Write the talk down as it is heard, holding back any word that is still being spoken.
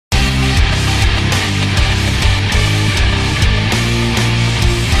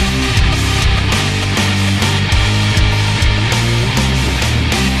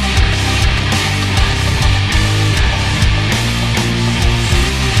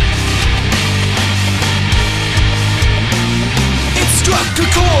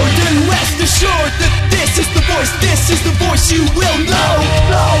voice, this is the voice you will know.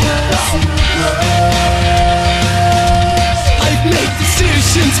 I've made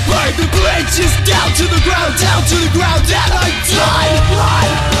decisions, burned the bridges down to the ground, and I'm done.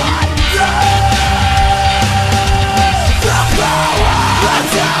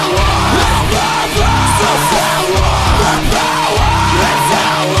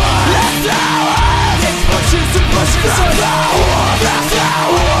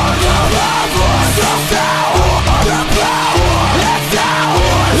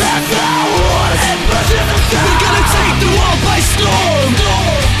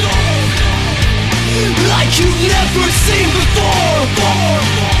 Like you've never seen before.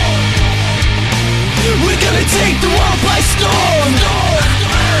 We're gonna take the world by storm.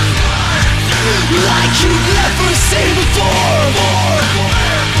 Like you've never seen before.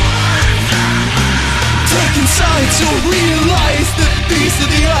 Taking sides, you'll realize that these are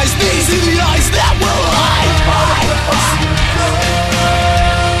the eyes that will hide.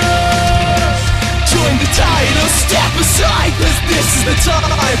 Join the tide or step aside, cause this is the time.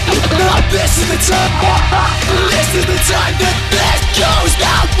 This is the time. This is the time that this goes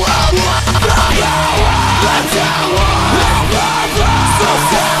down.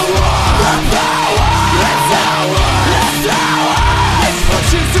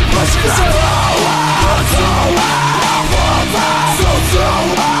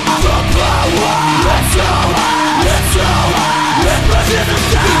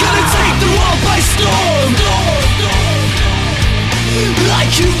 We're gonna take the world by storm.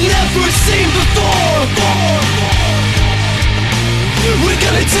 Like you've never seen before. We're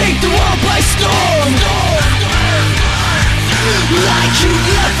gonna take the world by storm. Like you've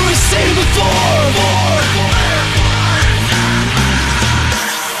never seen before.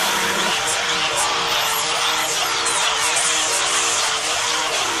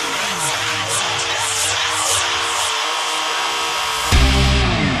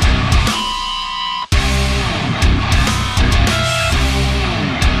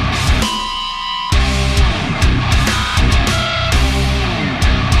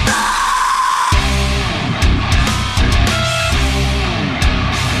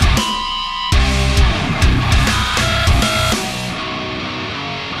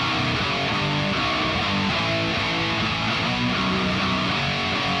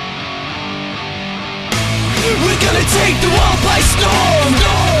 We're gonna take the world by storm.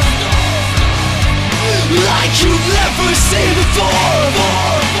 Like you've never seen before.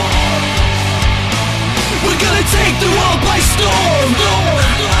 We're gonna take the world by storm.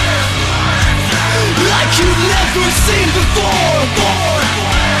 Like you've never seen before.